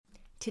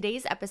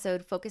Today's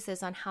episode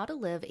focuses on how to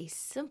live a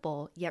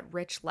simple yet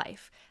rich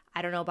life.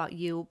 I don't know about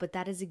you, but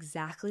that is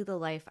exactly the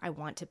life I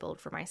want to build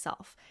for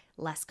myself.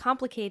 Less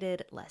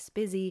complicated, less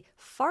busy,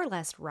 far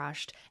less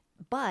rushed,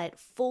 but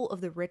full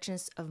of the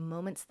richness of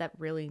moments that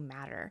really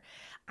matter.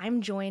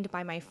 I'm joined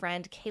by my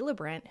friend Kayla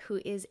Brint, who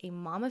is a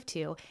mom of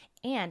two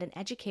and an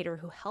educator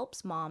who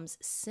helps moms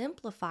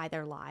simplify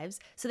their lives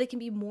so they can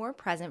be more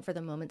present for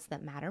the moments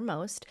that matter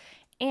most,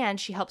 and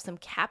she helps them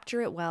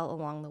capture it well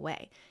along the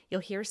way.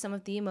 You'll hear some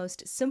of the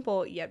most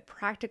simple yet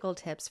practical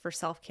tips for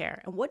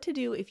self-care and what to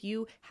do if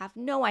you have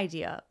no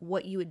idea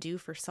what you would do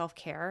for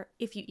self-care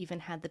if you even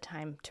had the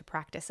time to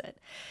practice it.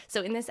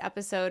 So in this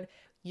episode,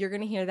 you're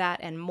going to hear that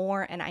and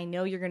more, and I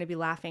know you're going to be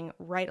laughing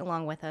right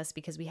along with us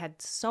because we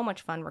had so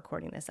much fun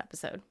recording this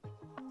episode.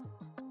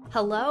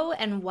 Hello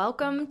and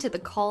welcome to the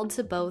Called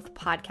to Both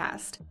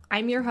podcast.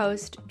 I'm your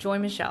host, Joy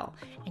Michelle,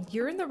 and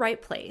you're in the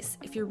right place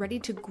if you're ready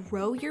to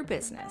grow your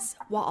business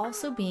while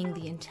also being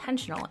the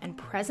intentional and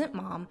present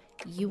mom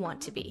you want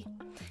to be.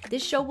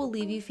 This show will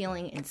leave you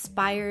feeling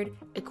inspired,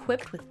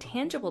 equipped with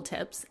tangible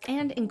tips,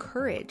 and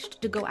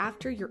encouraged to go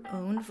after your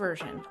own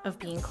version of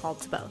being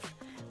called to both.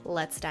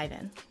 Let's dive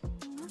in.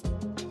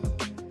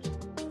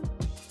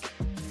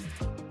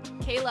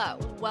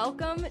 Kayla,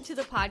 welcome to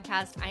the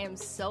podcast. I am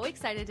so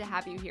excited to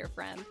have you here,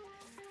 friend.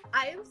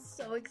 I am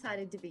so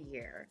excited to be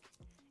here.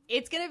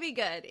 It's going to be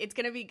good. It's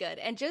going to be good.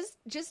 And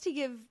just to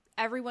give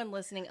everyone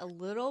listening a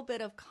little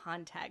bit of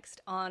context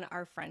on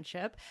our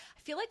friendship, I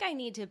feel like I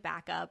need to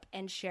back up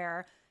and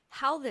share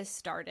how this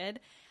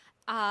started.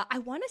 I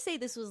want to say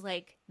this was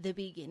like the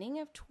beginning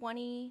of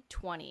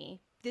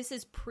 2020. This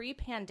is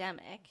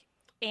pre-pandemic.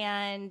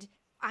 And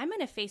I'm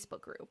in a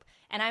Facebook group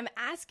and I'm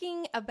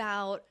asking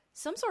about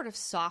some sort of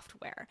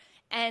software,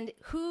 and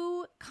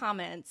who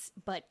comments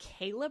but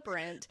Kayla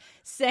Brint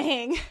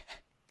saying,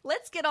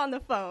 let's get on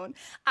the phone.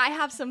 I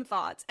have some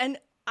thoughts. And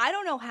I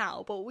don't know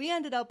how, but we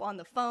ended up on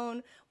the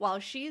phone while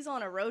she's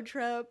on a road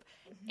trip.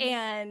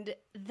 And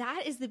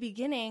that is the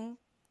beginning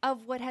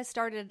of what has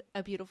started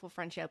a beautiful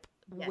friendship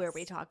where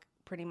we talk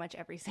pretty much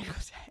every single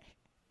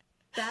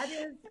day.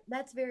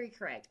 That's very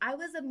correct. I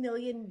was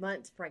 1,000,000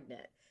 months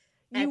pregnant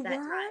You at that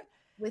were? time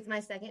with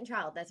my second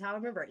child. That's how I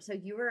remember it. So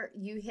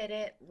you hit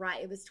it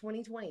right. It was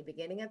 2020,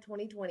 beginning of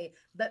 2020,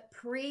 but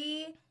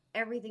pre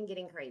everything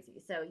getting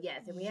crazy. So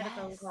yes, and we had a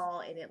phone call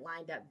and it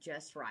lined up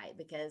just right,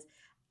 because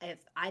if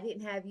I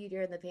didn't have you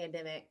during the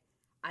pandemic,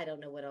 I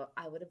don't know what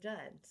I would have done.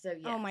 So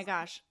yes. Oh my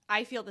gosh.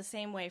 I feel the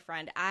same way,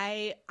 friend.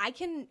 I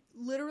can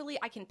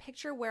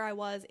picture where I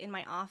was in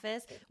my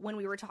office when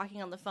we were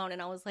talking on the phone,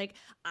 and I was like,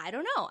 I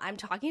don't know. I'm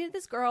talking to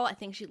this girl. I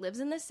think she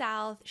lives in the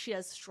South. She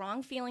has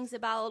strong feelings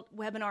about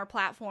webinar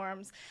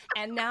platforms.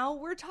 And now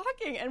we're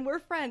talking and we're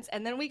friends.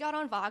 And then we got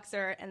on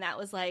Voxer, and that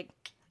was like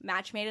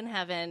match made in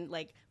heaven.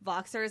 Like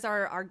Voxer is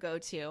our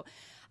go-to.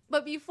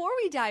 But before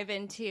we dive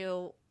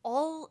into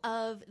all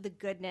of the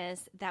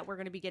goodness that we're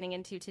going to be getting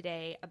into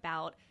today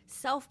about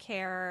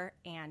self-care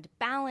and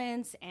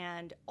balance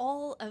and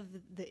all of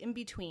the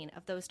in-between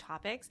of those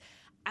topics,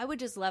 I would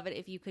just love it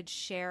if you could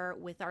share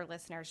with our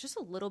listeners just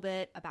a little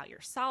bit about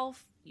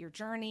yourself, your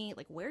journey,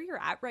 like where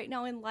you're at right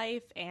now in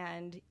life,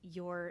 and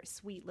your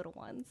sweet little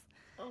ones.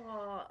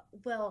 Oh,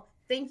 well,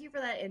 thank you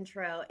for that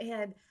intro.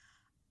 And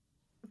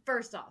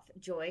first off,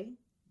 Joy,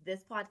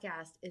 this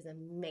podcast is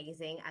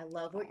amazing. I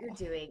love what you're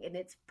doing, and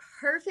it's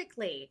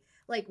perfectly,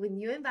 like when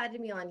you invited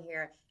me on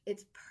here,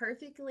 it's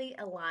perfectly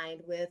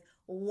aligned with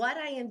what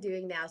I am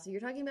doing now. So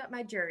you're talking about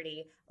my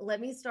journey. Let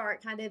me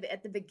start kind of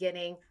at the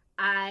beginning.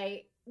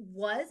 I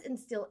was and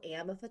still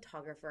am a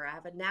photographer. I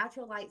have a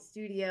natural light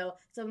studio.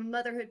 So I'm a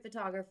motherhood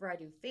photographer. I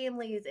do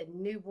families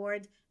and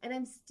newborns, and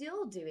I'm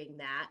still doing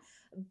that.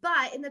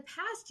 But in the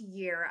past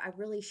year, I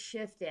really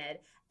shifted,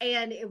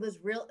 and it was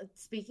real.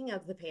 Speaking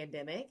of the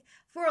pandemic,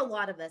 for a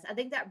lot of us, I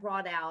think that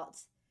brought out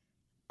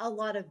a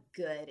lot of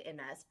good in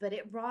us, but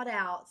it brought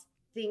out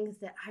things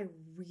that I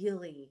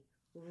really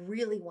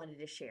wanted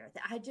to share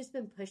that I had just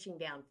been pushing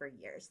down for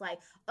years. Like,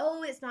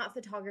 oh, it's not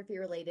photography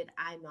related.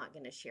 I'm not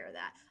going to share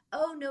that.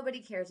 Oh, nobody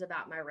cares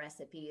about my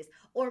recipes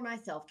or my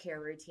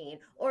self-care routine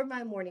or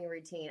my morning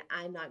routine.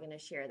 I'm not going to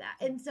share that.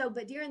 And so,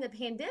 but during the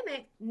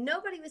pandemic,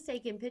 nobody was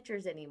taking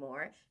pictures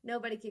anymore.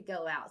 Nobody could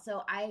go out.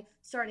 So I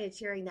started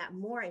sharing that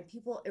more, and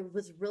it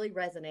was really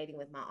resonating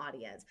with my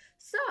audience.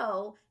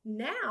 So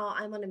now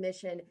I'm on a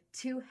mission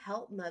to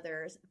help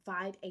mothers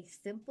find a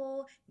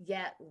simple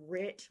yet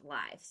rich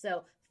life.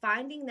 So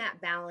finding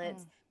that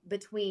balance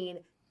between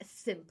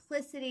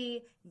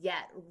simplicity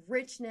yet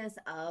richness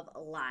of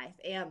life.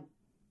 And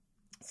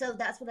so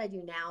that's what I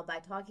do now by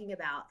talking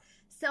about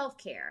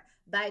self-care,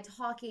 by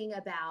talking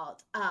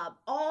about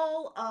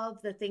all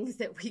of the things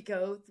that we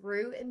go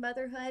through in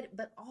motherhood,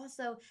 but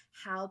also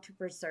how to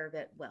preserve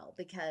it well,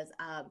 because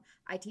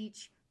I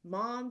teach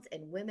moms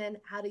and women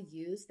how to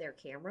use their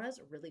cameras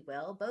really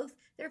well, both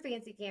their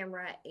fancy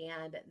camera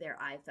and their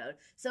iPhone.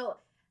 So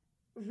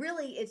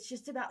really, it's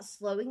just about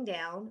slowing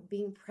down,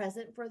 being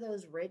present for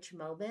those rich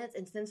moments.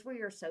 And since we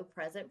are so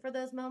present for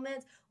those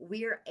moments,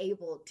 we are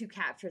able to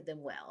capture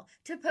them well,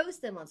 to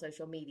post them on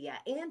social media,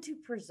 and to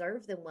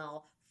preserve them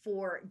well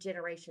for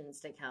generations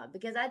to come.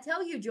 Because I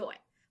tell you, Joy,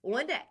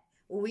 one day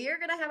we are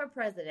going to have a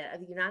president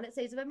of the United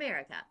States of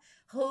America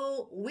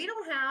who we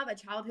don't have a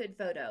childhood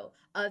photo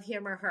of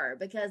him or her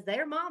because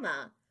their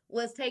mama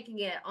was taking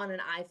it on an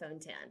iPhone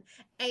 10.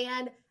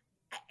 And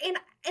and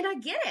and I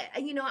get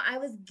it. You know, I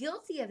was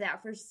guilty of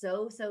that for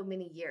so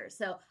many years.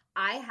 So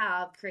I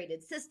have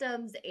created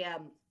systems,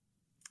 and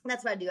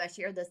that's what I do. I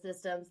share the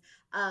systems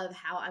of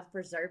how I'm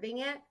preserving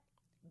it,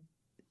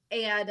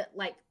 and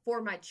like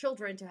for my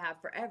children to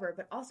have forever,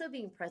 but also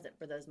being present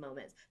for those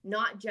moments,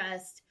 not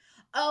just,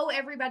 oh,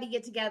 everybody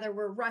get together,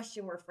 we're rushed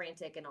and we're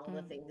frantic and all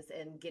the things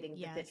and getting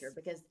the picture,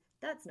 because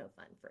that's no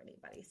fun for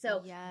anybody.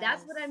 So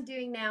that's what I'm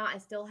doing now. I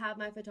still have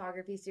my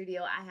photography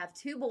studio. I have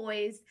 2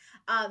 boys.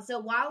 So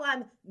while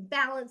I'm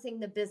balancing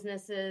the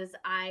businesses,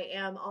 I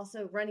am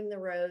also running the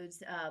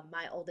roads.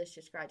 My oldest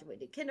just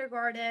graduated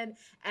kindergarten,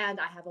 and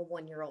I have a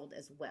 1-year-old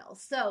as well.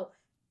 So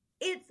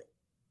it's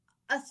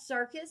a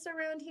circus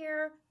around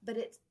here, but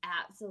it's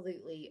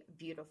absolutely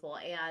beautiful.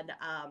 And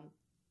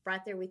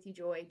right there with you,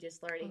 Joy,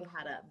 just learning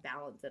how to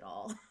balance it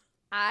all.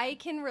 I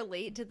can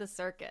relate to the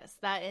circus.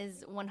 That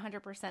is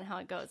 100% how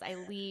it goes. I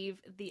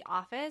leave the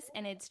office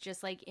and it's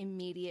just like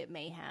immediate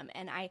mayhem.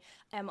 And I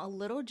am a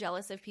little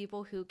jealous of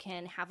people who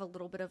can have a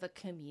little bit of a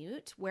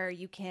commute where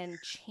you can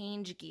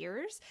change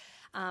gears.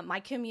 My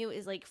commute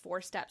is like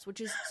 4 steps,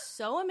 which is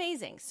so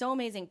amazing, so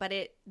amazing. But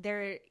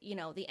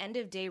the end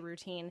of day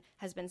routine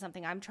has been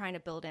something I'm trying to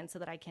build in so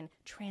that I can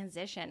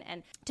transition.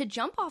 And to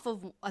jump off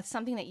of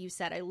something that you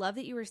said, I love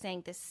that you were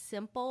saying this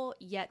simple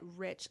yet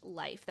rich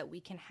life that we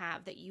can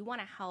have, that you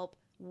want to help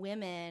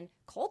women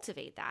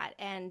cultivate that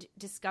and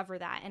discover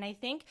that. And I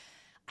think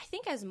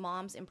as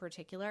moms in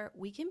particular,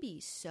 we can be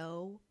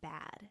so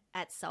bad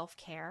at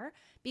self-care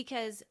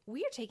because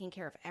we are taking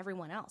care of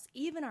everyone else.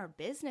 Even our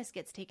business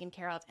gets taken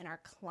care of and our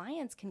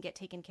clients can get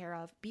taken care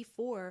of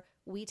before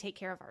we take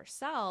care of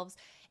ourselves.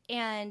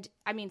 And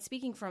I mean,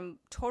 speaking from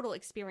total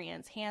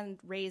experience, hand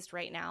raised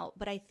right now,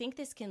 but I think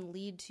this can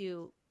lead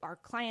to our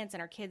clients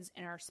and our kids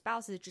and our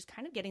spouses just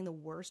kind of getting the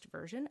worst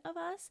version of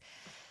us.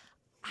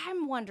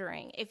 I'm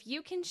wondering if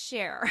you can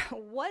share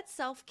what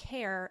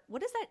self-care,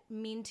 what does that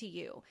mean to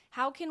you?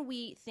 How can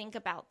we think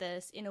about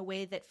this in a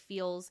way that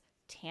feels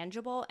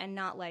tangible and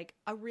not like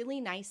a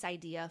really nice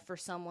idea for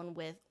someone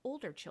with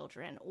older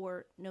children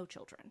or no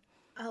children?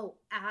 Oh,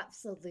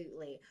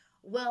 absolutely.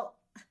 Well,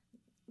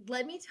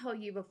 let me tell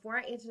you, before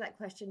I answer that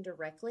question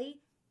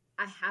directly,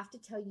 I have to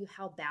tell you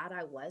how bad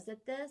I was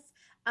at this.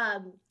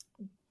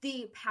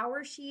 The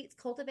power sheets,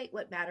 Cultivate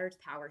What Matters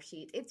power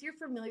sheets. If you're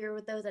familiar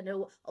with those, I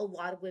know a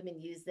lot of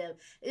women use them.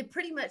 It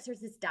pretty much,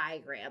 there's this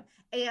diagram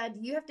and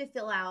you have to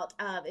fill out,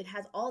 it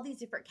has all these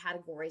different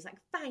categories like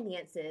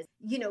finances,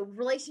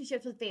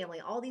 relationships with family,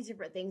 all these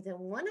different things. And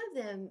one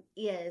of them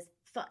is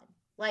fun.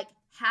 Like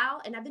how,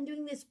 and I've been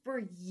doing this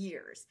for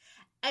years.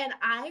 And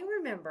I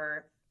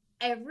remember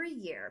every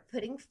year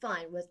putting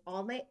fun was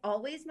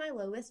always my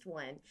lowest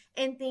one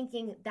and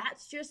thinking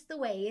that's just the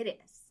way it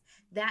is.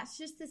 That's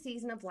just the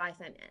season of life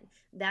I'm in.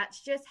 That's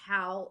just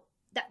how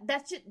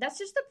that's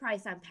just the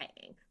price I'm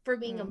paying for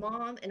being a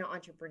mom and an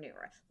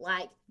entrepreneur.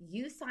 Like,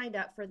 you signed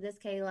up for this,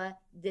 Kayla.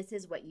 This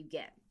is what you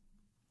get.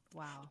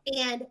 Wow.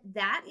 And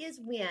that is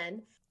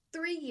when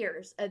 3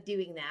 years of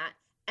doing that,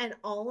 and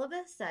all of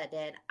a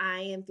sudden I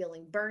am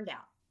feeling burned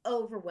out,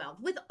 overwhelmed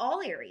with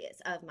all areas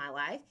of my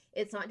life.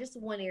 It's not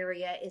just one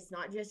area. It's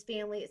not just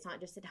family. It's not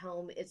just at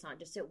home. It's not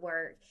just at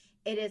work.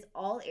 It is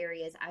all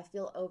areas. I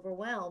feel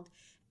overwhelmed.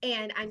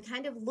 And I'm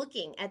kind of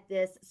looking at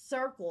this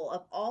circle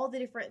of all the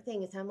different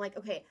things. I'm like,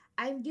 okay,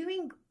 I'm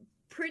doing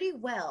pretty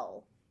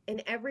well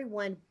in every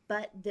one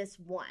but this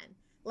one.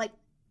 Like,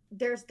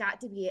 there's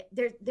got to be,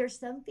 there's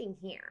something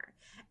here.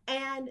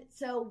 And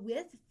so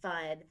with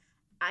fun,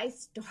 I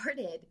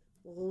started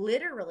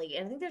literally,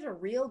 and I think there's a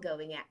reel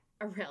going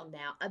around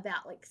now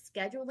about like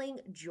scheduling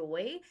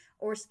joy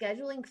or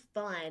scheduling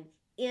fun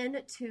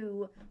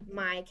into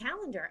my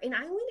calendar. And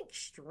I went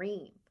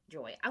extreme,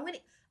 Joy. I went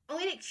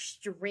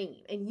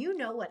extreme, and you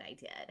know what I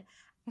did.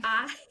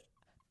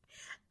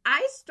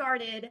 I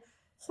started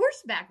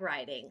horseback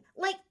riding,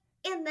 like,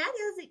 and that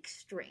is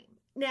extreme.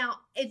 Now,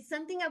 it's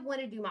something I've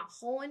wanted to do my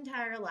whole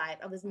entire life.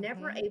 I was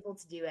never able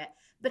to do it,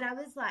 but I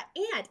was like,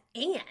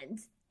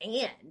 and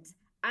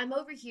I'm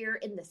over here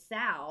in the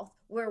South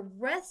where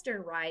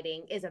Western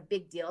riding is a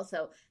big deal.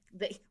 So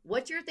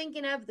what you're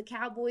thinking of, the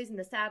cowboys and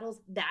the saddles,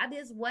 that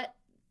is what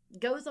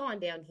goes on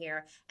down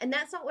here. And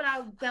that's not what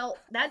I felt.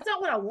 That's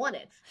not what I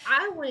wanted.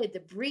 I wanted the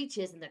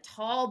breeches and the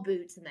tall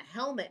boots and the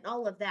helmet and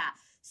all of that.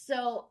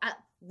 So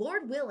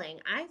Lord willing,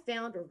 I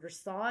found a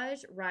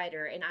dressage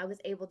rider and I was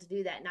able to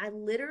do that. And I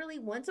literally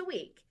once a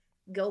week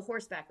go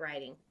horseback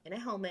riding in a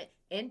helmet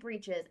and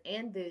breeches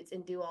and boots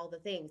and do all the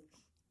things.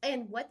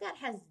 And what that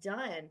has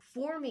done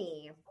for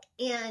me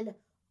in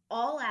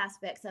all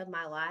aspects of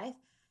my life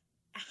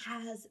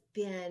has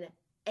been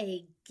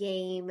a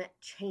game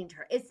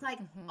changer. It's like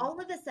Mm-hmm. all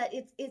of a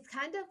sudden, it's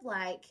kind of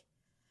like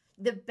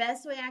the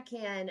best way I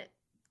can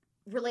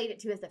relate it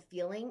to as a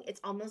feeling.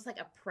 It's almost like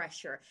a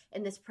pressure,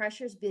 and this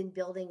pressure's been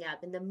building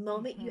up. And the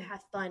moment you Mm-hmm.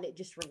 have fun, it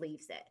just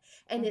relieves it.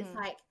 And it's Mm-hmm.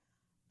 like,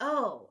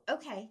 oh,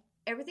 okay,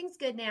 everything's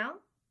good now.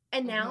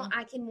 And now Mm-hmm.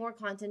 I can more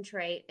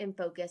concentrate and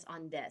focus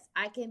on this.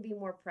 I can be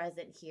more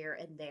present here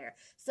and there.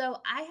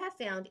 So I have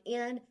found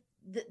in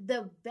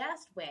the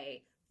best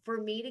way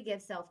for me to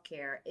give self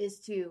care is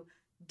to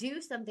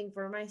do something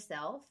for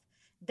myself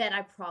that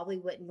I probably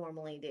wouldn't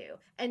normally do.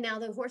 And now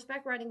the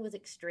horseback riding was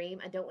extreme.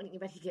 I don't want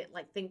anybody to get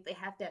like think they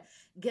have to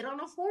get on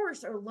a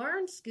horse or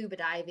learn scuba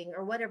diving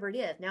or whatever it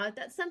is. Now, if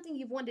that's something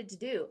you've wanted to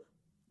do,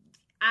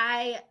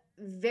 I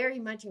very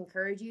much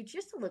encourage you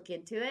just to look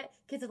into it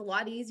because it's a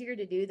lot easier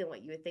to do than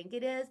what you would think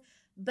it is.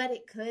 But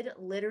it could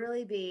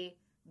literally be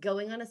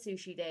going on a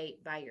sushi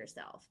date by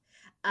yourself.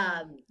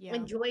 Yeah.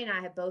 And Joy and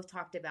I have both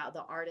talked about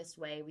the artist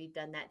way. We've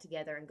done that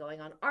together and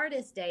going on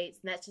artist dates.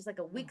 And that's just like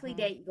a weekly Mm-hmm.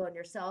 date. You go on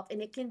yourself,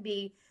 and it can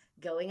be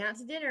going out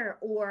to dinner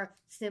or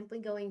simply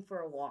going for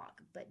a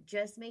walk, but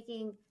just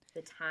making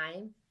the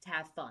time to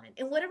have fun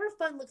and whatever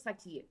fun looks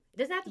like to you. It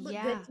doesn't have to look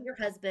Yeah. good to your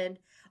husband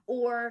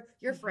or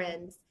your Mm-hmm.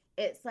 friends.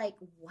 It's like,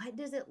 what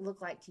does it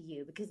look like to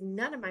you? Because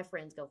none of my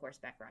friends go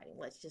horseback riding.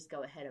 Let's just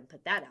go ahead and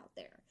put that out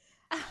there,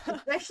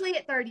 especially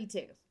at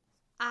 32.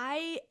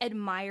 I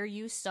admire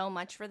you so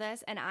much for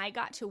this, and I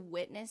got to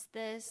witness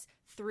this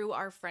through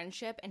our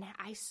friendship, and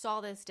I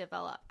saw this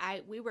develop.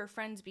 We were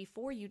friends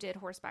before you did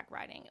horseback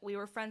riding. We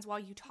were friends while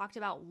you talked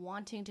about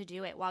wanting to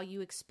do it, while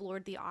you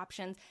explored the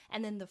options,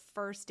 and then the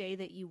first day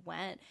that you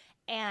went.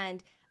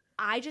 And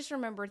I just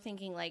remember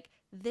thinking like,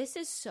 this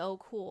is so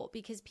cool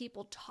because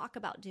people talk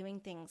about doing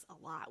things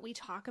a lot. We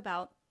talk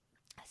about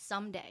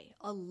someday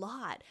a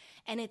lot,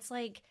 and it's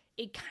like,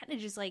 it kind of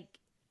just like,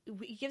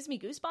 it gives me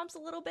goosebumps a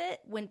little bit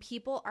when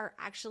people are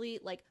actually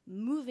like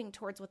moving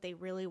towards what they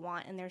really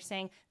want, and they're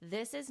saying,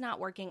 this is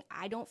not working,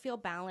 I don't feel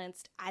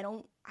balanced, I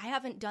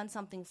haven't done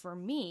something for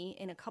me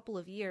in a couple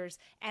of years,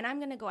 and I'm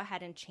going to go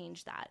ahead and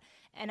change that.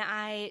 And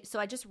I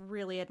just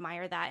really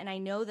admire that. And I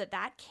know that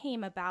that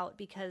came about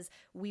because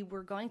we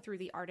were going through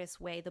The Artist's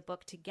Way, the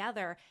book,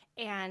 together,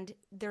 and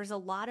there's a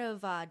lot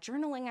of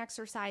journaling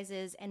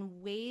exercises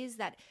and ways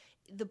that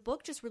the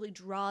book just really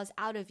draws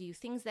out of you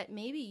things that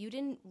maybe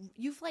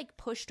you've like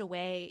pushed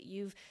away.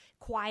 You've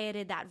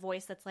quieted that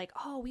voice that's like,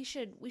 oh, we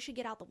should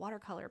get out the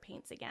watercolor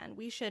paints again.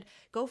 We should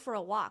go for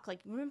a walk. Like,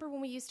 remember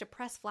when we used to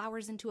press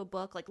flowers into a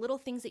book, like little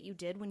things that you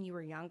did when you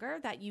were younger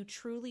that you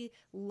truly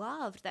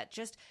loved, that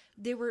just,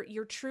 they were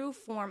your true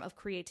form of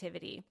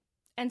creativity.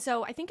 And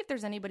so I think if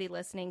there's anybody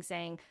listening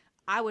saying,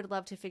 I would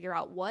love to figure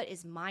out what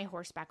is my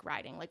horseback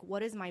riding, like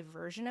what is my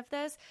version of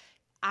this,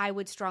 I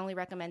would strongly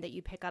recommend that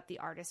you pick up The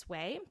Artist's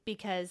Way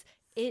because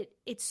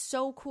it's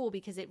so cool,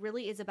 because it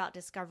really is about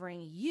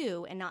discovering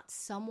you and not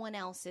someone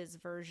else's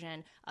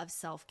version of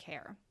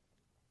self-care.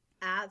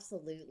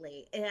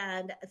 Absolutely.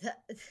 And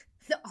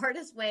the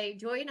Artist's Way,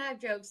 Joy and I have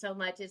joked so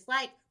much. It's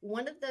like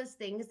one of those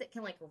things that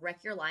can like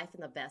wreck your life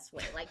in the best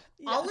way. Like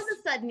all of Yes.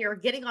 a sudden you're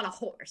getting on a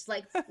horse.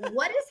 Like,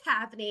 what is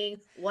happening?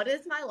 What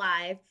is my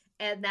life?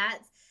 And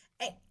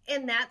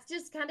that's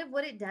just kind of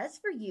what it does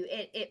for you.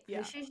 It Yeah.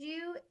 pushes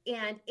you,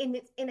 and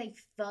it's in a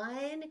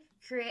fun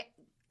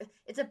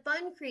it's a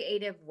fun,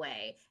 creative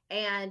way.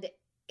 And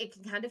it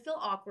can kind of feel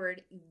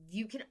awkward.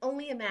 You can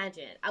only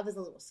imagine. I was a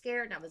little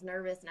scared and I was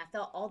nervous and I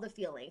felt all the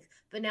feelings,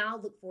 but now I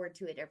look forward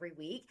to it every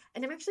week,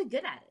 and I'm actually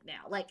good at it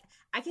now. Like,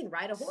 I can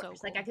ride a So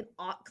horse. Like, cool. I can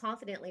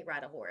confidently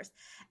ride a horse.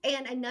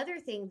 And another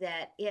thing,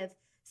 that if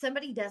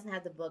somebody doesn't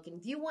have the book and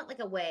if you want like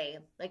a way,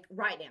 like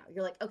right now,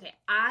 you're like, okay,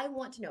 I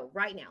want to know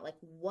right now, like,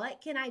 what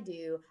can I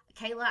do?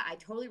 Kayla, I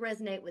totally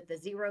resonate with the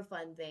zero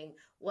fun thing.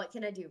 What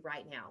can I do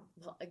right now?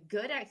 Well, a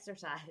good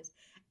exercise,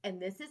 and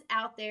this is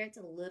out there, it's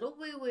a little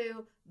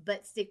woo-woo,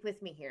 but stick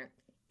with me here.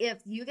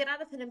 If you get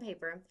out a pen and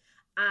paper,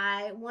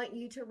 I want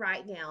you to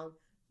write down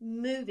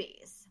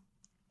movies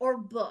or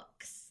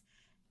books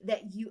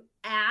that you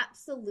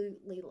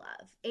absolutely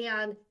love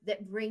and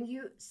that bring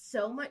you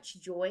so much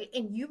joy,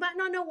 and you might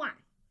not know why,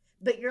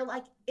 but you're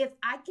like, if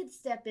I could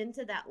step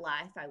into that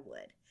life, I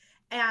would.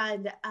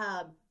 And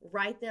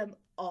write them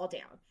all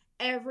down,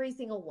 every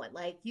single one.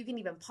 Like, you can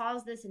even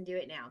pause this and do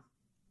it now.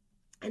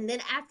 And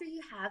then after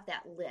you have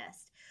that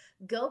list,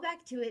 go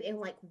back to it and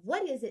like,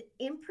 what is it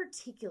in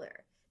particular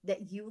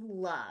that you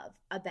love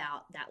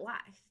about that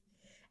life?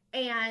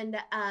 And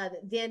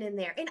then in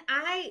there, and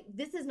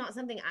this is not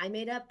something I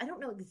made up. I don't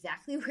know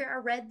exactly where I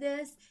read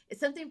this. It's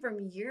something from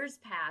years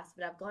past,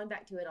 but I've gone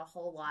back to it a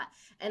whole lot.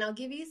 And I'll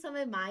give you some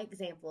of my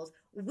examples,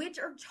 which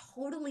are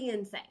totally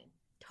insane.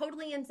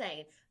 Totally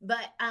insane.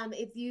 But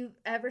if you've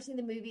ever seen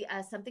the movie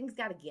Something's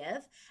Gotta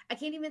Give, I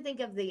can't even think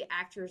of the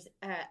actors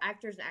and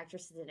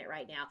actresses in it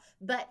right now,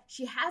 but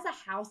she has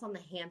a house on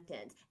the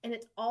Hamptons, and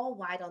it's all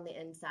white on the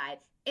inside.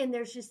 And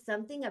there's just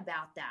something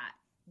about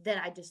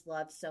that I just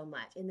love so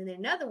much. And then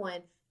another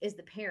one is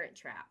The Parent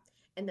Trap.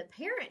 And The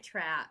Parent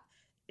Trap,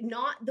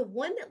 not the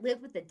one that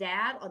lived with the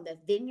dad on the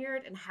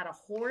vineyard and had a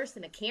horse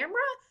and a camera.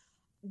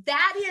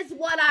 That is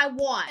what I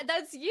want.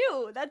 That's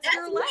you. That's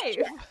your me.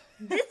 life.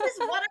 This is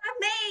what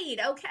I made,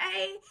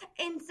 okay?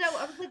 And so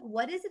I was like,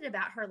 what is it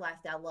about her life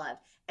that I loved?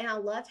 And I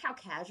loved how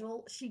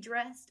casual she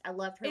dressed. I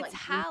loved her It's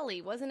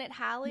Hallie, wasn't it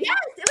Hallie? Yes,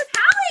 it was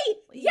Hallie.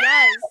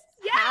 Yes.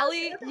 Yes.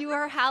 Hallie, you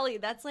are Hallie.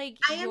 That's like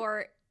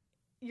your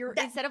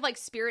that, instead of like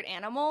spirit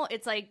animal,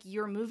 it's like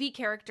your movie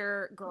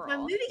character girl. My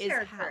movie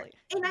character. Hallie.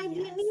 And I didn't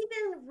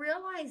even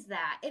realize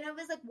that. And I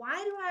was like, why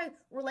do I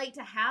relate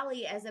to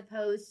Hallie as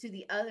opposed to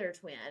the other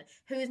twin,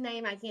 whose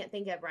name I can't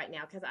think of right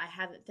now because I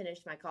haven't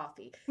finished my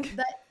coffee.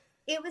 But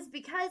it was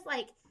because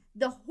like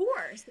the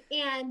horse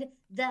and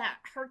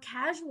her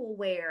casual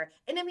wear,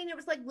 and I mean it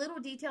was like little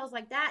details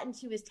like that, and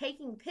she was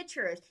taking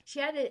pictures. She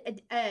had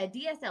a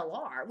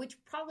DSLR, which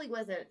probably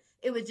wasn't.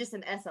 It was just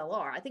an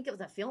SLR. I think it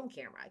was a film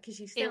camera because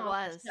she it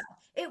was.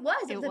 It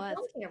was a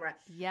film camera.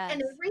 Yes,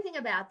 and everything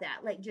about that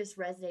like just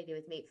resonated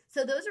with me.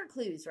 So those are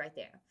clues right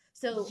there.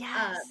 So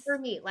for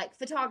me, like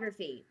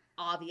photography,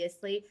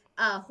 obviously,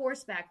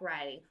 horseback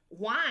riding,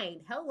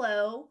 wine,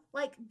 hello,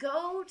 like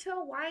go to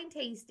a wine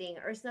tasting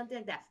or something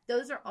like that.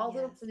 Those are all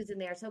little clues in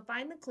there. So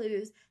find the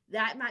clues.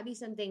 That might be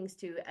some things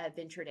to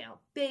venture down,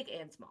 big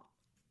and small.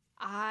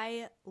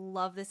 I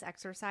love this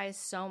exercise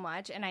so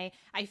much. And I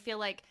feel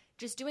like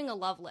just doing a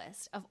love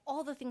list of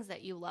all the things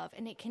that you love,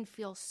 and it can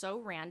feel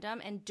so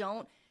random, and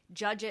don't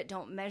judge it,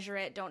 don't measure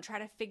it, don't try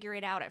to figure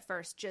it out at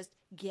first. Just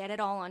get it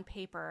all on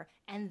paper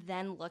and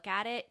then look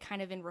at it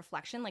kind of in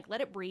reflection. Like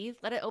let it breathe,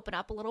 let it open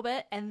up a little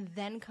bit, and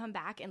then come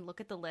back and look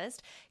at the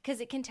list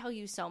because it can tell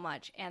you so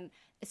much. And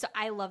so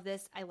I love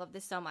this. I love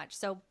this so much.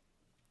 So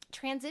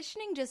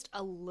transitioning just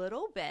a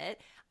little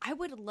bit, I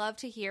would love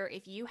to hear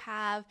if you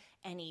have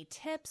any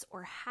tips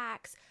or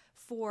hacks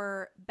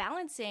for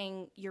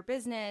balancing your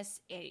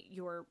business,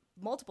 your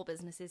multiple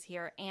businesses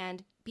here,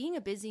 and being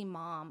a busy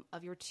mom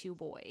of your 2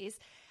 boys.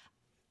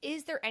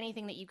 Is there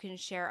anything that you can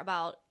share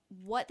about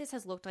what this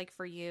has looked like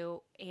for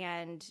you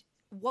and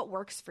what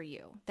works for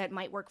you that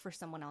might work for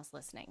someone else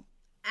listening?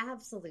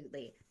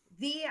 Absolutely.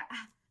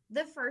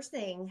 The first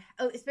thing,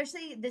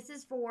 especially this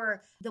is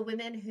for the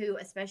women who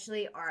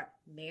especially are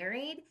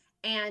married.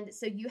 And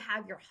so you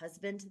have your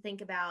husband to think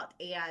about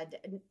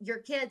and your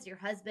kids, your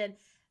husband,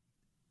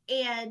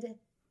 and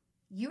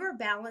you are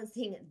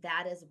balancing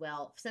that as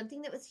well.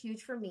 Something that was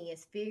huge for me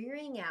is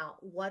figuring out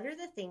what are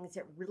the things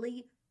that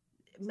really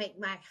make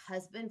my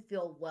husband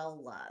feel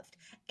well loved.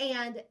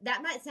 And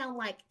that might sound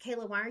like,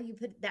 Kayla, why are you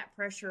putting that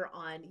pressure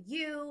on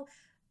you?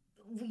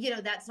 You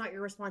know, that's not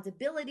your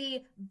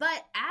responsibility.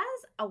 But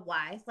as a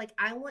wife, like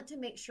I want to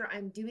make sure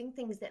I'm doing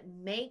things that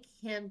make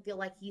him feel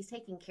like he's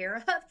taken care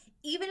of,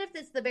 even if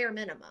it's the bare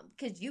minimum,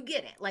 because you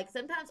get it. Like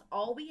sometimes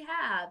all we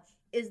have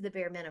is the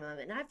bare minimum.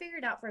 And I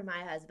figured out for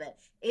my husband,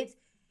 it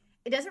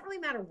doesn't really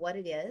matter what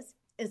it is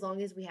as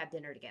long as we have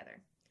dinner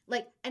together.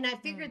 Like, and I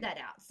figured that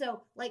out.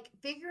 So like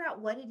figure out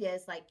what it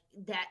is like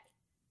that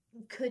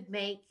could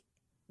make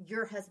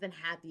your husband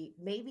happy.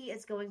 Maybe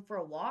it's going for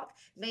a walk.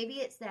 Maybe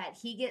it's that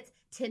he gets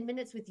 10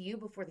 minutes with you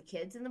before the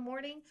kids in the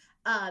morning.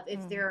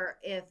 If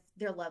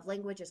their love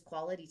language is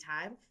quality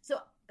time. So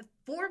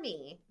for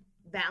me,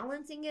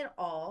 balancing it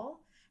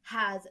all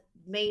has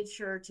made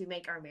sure to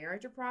make our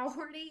marriage a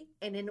priority.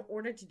 And in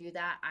order to do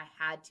that, I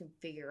had to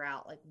figure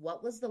out like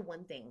what was the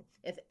one thing,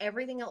 if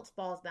everything else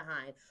falls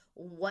behind,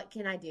 what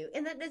can I do?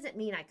 And that doesn't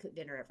mean I cook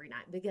dinner every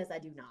night because I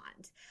do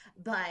not,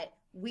 but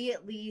we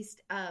at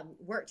least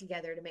work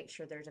together to make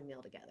sure there's a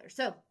meal together.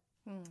 So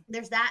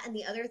there's that. And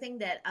the other thing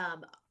that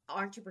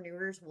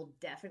entrepreneurs will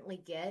definitely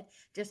get,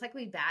 just like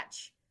we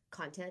batch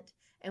content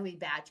and we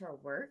batch our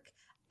work,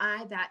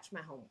 I batch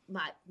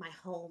my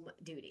home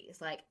duties.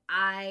 Like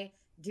I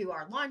do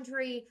our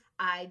laundry,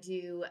 I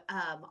do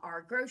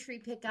our grocery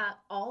pickup.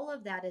 All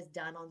of that is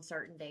done on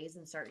certain days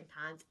and certain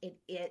times, and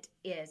it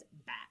is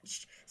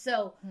batched.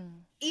 So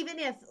even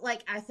if,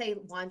 like I say,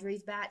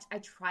 laundry's batched, I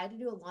try to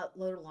do a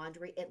load of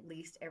laundry at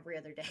least every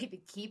other day to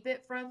keep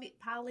it from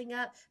piling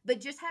up.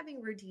 But just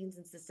having routines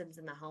and systems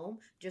in the home,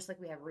 just like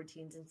we have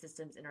routines and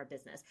systems in our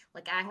business.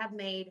 Like I have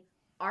made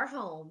our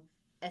home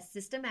as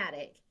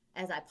systematic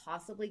as I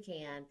possibly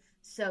can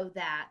so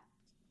that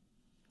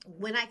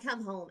when I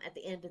come home at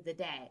the end of the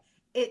day,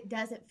 it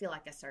doesn't feel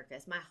like a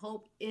circus. My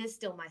home is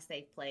still my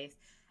safe place.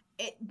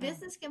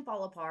 Business can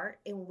fall apart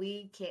and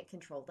we can't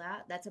control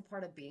that. That's a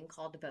part of being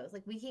called to both.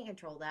 Like we can't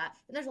control that.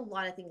 And there's a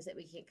lot of things that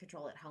we can't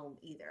control at home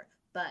either.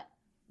 But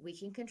we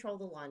can control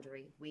the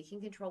laundry. We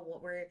can control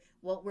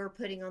what we're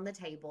putting on the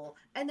table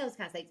and those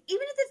kinds of things.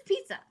 Even if it's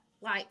pizza.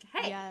 Like,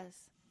 hey,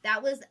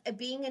 that was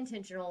being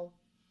intentional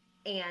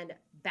and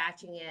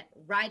batching it,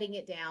 writing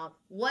it down,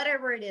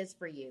 whatever it is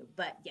for you.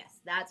 But yes,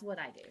 that's what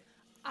I do.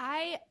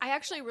 I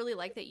actually really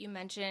like that you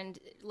mentioned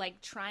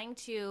like trying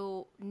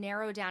to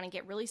narrow down and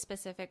get really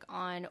specific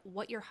on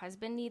what your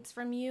husband needs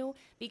from you,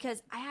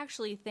 because I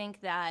actually think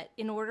that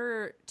in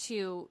order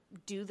to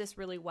do this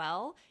really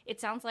well,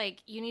 it sounds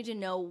like you need to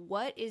know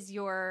what is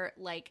your,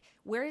 like,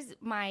 where is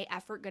my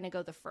effort going to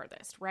go the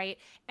furthest, right?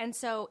 And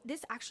so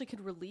this actually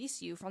could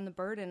release you from the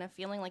burden of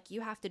feeling like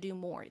you have to do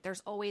more.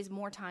 There's always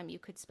more time you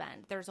could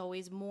spend. There's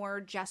always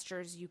more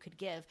gestures you could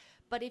give.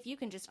 But if you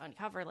can just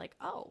uncover like,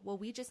 oh, well,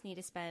 we just need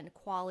to spend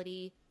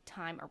quality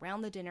time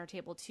around the dinner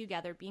table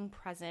together, being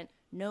present,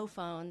 no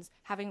phones,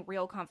 having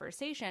real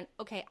conversation.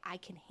 Okay, I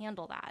can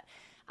handle that.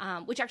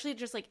 Which actually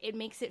just like, it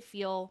makes it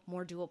feel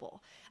more doable.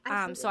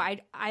 So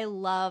I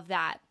love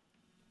that.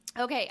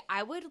 Okay,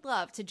 I would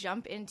love to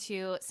jump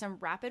into some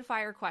rapid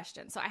fire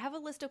questions. So I have a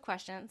list of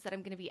questions that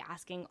I'm going to be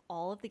asking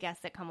all of the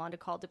guests that come on to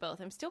Call to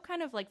Both. I'm still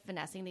kind of like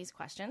finessing these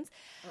questions.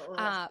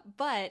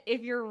 But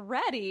if you're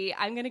ready,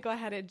 I'm going to go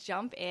ahead and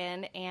jump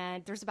in,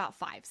 and there's about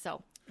 5.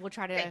 So we'll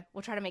try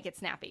to make it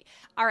snappy.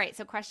 All right,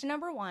 so question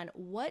number 1,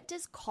 what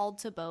does Called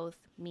to Both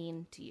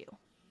mean to you?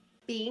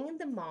 Being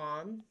the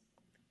mom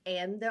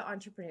and the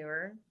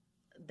entrepreneur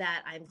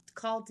that I'm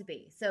called to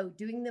be. So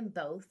doing them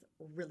both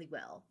really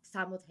well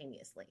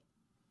simultaneously.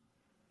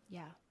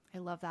 Yeah, I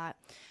love that.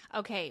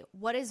 Okay,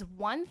 what is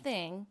one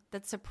thing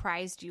that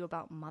surprised you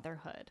about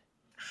motherhood?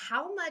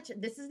 How much,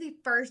 this is the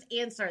first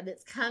answer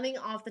that's coming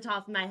off the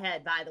top of my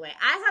head, by the way.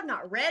 I have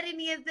not read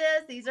any of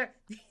this. These are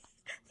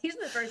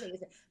the first things.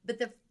 But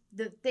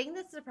the thing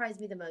that surprised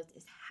me the most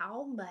is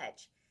how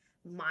much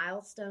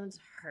milestones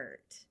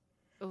hurt.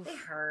 Oof. They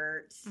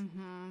hurt.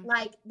 Mm-hmm.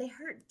 Like, they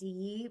hurt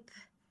deep.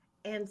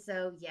 And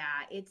so,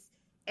 yeah, it's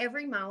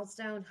every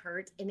milestone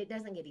hurts, and it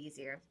doesn't get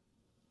easier.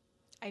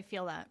 I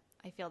feel that.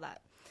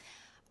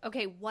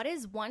 Okay, what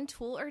is one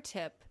tool or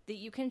tip that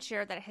you can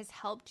share that has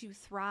helped you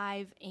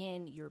thrive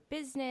in your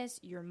business,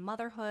 your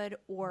motherhood,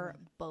 or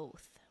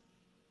both?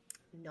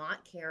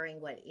 Not caring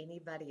what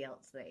anybody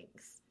else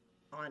thinks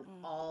on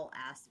all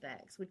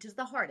aspects, which is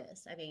the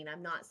hardest. I mean,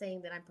 I'm not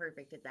saying that I'm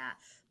perfect at that,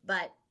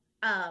 but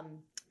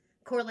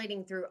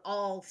correlating through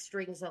all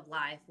strings of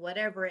life,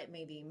 whatever it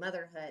may be,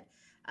 motherhood,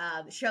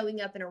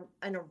 showing up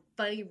in a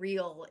funny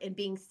reel and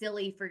being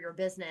silly for your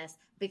business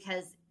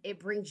because it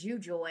brings you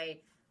joy,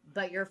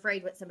 but you're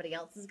afraid what somebody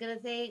else is going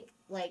to think.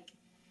 Like,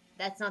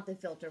 that's not the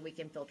filter we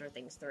can filter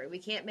things through. We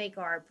can't make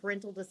our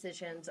parental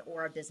decisions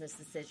or our business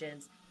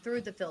decisions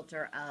through the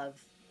filter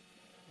of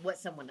what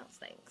someone else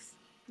thinks.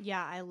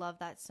 Yeah, I love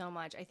that so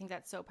much. I think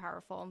that's so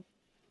powerful.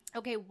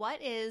 Okay,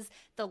 what is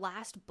the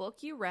last book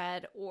you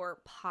read or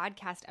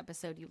podcast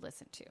episode you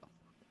listened to?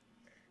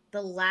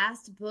 The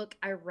last book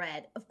I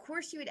read, of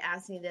course you would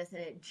ask me this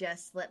and it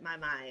just slipped my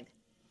mind.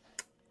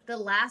 The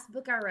last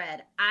book I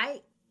read,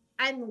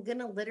 I'm going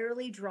to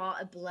literally draw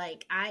a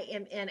blank. I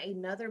am in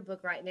another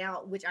book right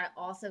now, which I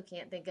also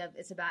can't think of.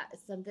 It's about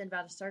something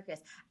about a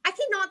circus. I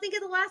cannot think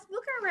of the last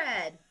book I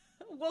read.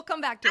 We'll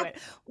come back to it.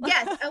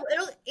 Yes,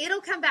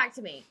 it'll come back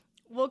to me.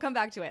 We'll come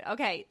back to it.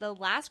 Okay, the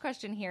last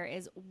question here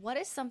is, what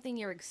is something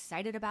you're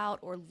excited about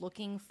or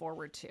looking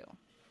forward to?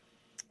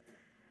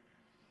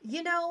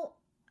 You know,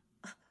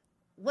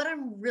 what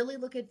I'm really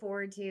looking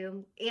forward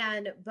to,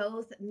 and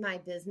both my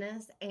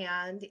business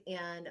and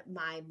in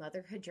my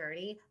motherhood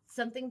journey,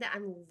 something that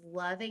I'm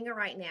loving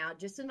right now,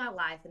 just in my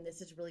life, and this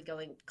is really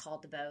going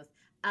Called to Both,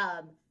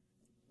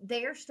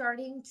 they are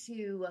starting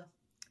to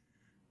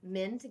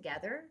mend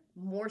together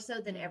more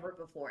so than ever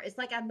before. It's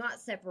like I'm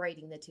not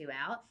separating the two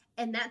out,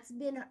 and that's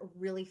been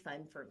really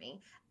fun for me.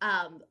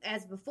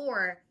 As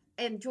before,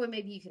 and Joy,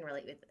 maybe you can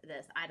relate with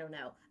this, I don't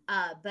know,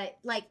 but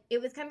like it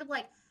was kind of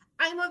like,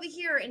 I'm over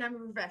here and I'm a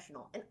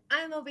professional, and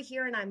I'm over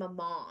here and I'm a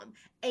mom,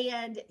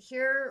 and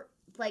here,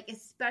 like,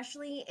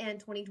 especially in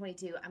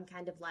 2022, I'm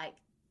kind of like,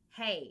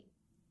 hey,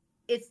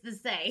 it's the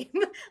same.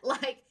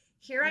 Like,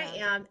 here I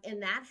am,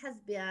 and that has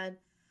been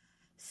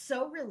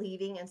so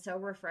relieving and so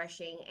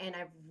refreshing, and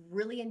I've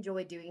really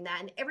enjoyed doing that.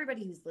 And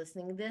everybody who's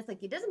listening to this,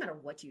 like, it doesn't matter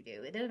what you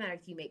do. It doesn't matter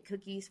if you make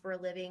cookies for a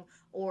living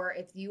or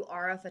if you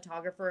are a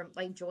photographer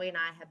like Joy and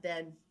I have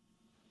been,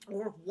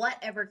 or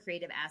whatever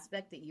creative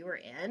aspect that you are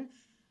in,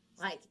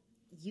 like,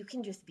 you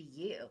can just be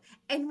you.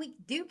 And we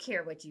do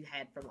care what you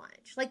had for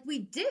lunch. Like, we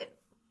do.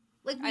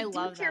 Like, we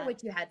do care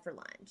what you had for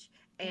lunch.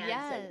 And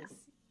yes. So,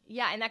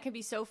 yeah, and that can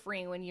be so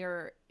freeing when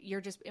you're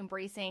just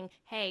embracing,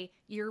 hey,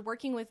 you're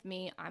working with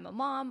me. I'm a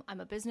mom.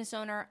 I'm a business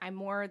owner. I'm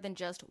more than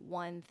just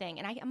one thing.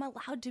 And I am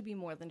allowed to be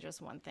more than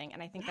just one thing.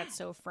 And I think that's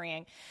so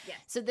freeing. Yes.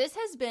 So this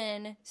has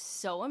been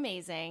so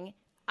amazing.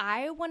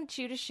 I want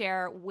you to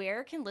share,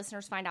 where can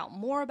listeners find out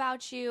more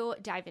about you,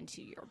 dive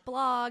into your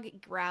blog,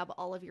 grab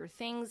all of your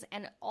things,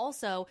 and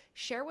also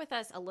share with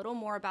us a little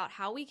more about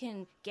how we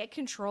can get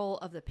control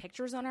of the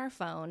pictures on our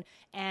phone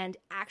and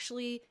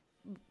actually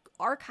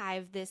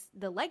archive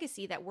the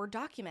legacy that we're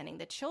documenting,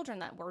 the children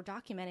that we're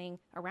documenting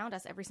around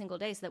us every single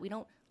day, so that we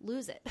don't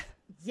lose it.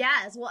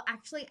 Yes. Well,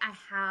 actually, I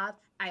have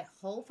a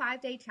whole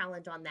 5-day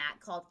challenge on that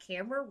called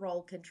Camera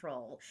Roll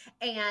Control.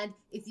 And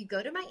if you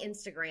go to my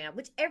Instagram,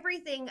 which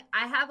everything,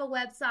 I have a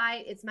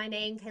website, it's my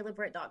name,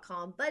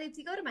 KaylaBrint.com. But if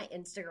you go to my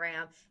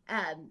Instagram,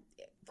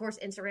 of course,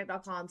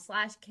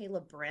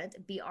 Instagram.com/Kayla Brint,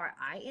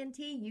 Brint,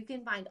 you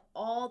can find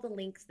all the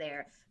links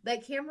there.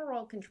 But Camera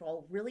Roll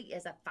Control really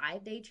is a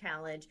 5-day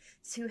challenge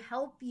to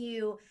help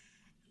you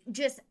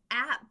just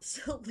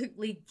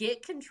absolutely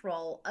get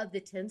control of the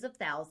tens of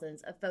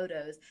thousands of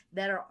photos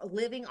that are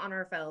living on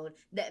our phone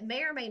that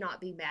may or may not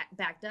be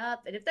backed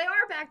up. And if they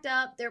are backed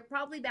up, they're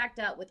probably backed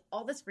up with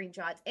all the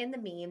screenshots and the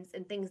memes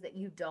and things that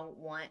you don't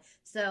want.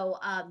 So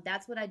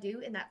that's what I do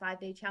in that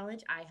 5-day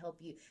challenge. I help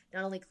you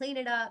not only clean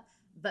it up,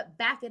 but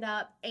back it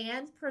up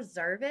and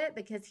preserve it.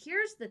 Because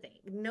here's the thing,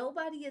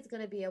 nobody is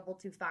going to be able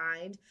to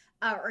find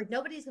or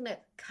nobody's going to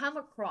come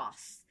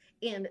across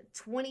in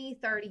 20,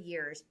 30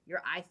 years,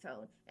 your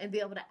iPhone and be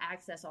able to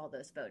access all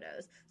those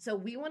photos. So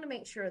we want to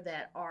make sure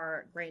that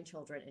our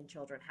grandchildren and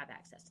children have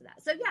access to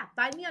that. So yeah,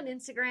 find me on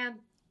Instagram,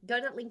 go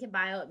to link in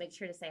bio and make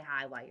sure to say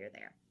hi while you're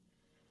there.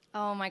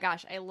 Oh my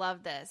gosh, I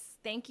love this.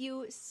 Thank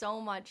you so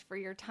much for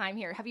your time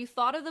here. Have you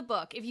thought of the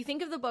book? If you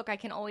think of the book, I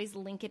can always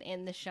link it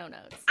in the show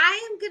notes.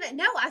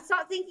 I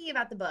stopped thinking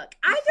about the book.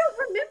 I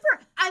don't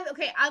remember.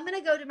 I'm going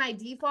to go to my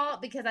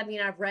default because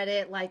I've read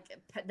it like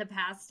the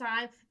past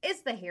time.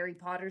 It's the Harry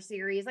Potter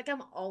series. Like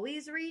I'm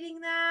always reading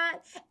that.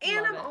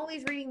 And I'm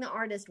always reading The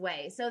Artist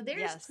Way. So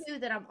there's two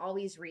that I'm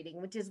always reading,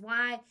 which is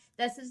why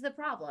this is the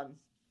problem.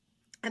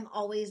 I'm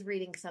always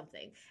reading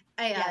something.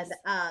 And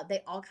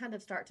they all kind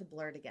of start to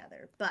blur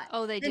together. But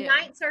they The do.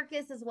 Night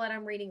Circus is what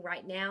I'm reading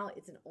right now.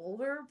 It's an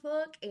older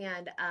book,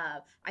 and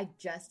I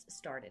just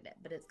started it.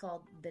 But it's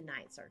called The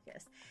Night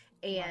Circus.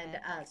 And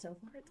so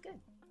far, it's good.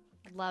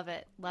 Love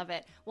it. Love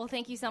it. Well,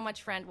 thank you so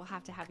much, friend. We'll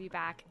have to have you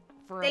back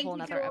for a whole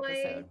nother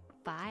episode.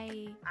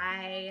 Bye.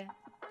 Bye.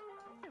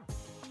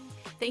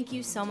 Thank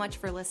you so much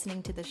for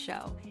listening to the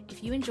show.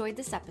 If you enjoyed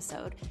this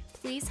episode,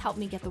 please help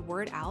me get the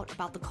word out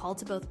about the Call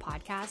to Both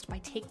podcast by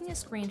taking a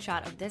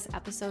screenshot of this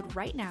episode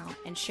right now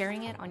and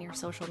sharing it on your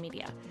social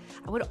media.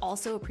 I would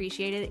also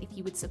appreciate it if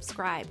you would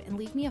subscribe and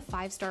leave me a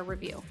 5-star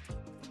review.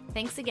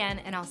 Thanks again,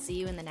 and I'll see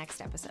you in the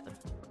next episode.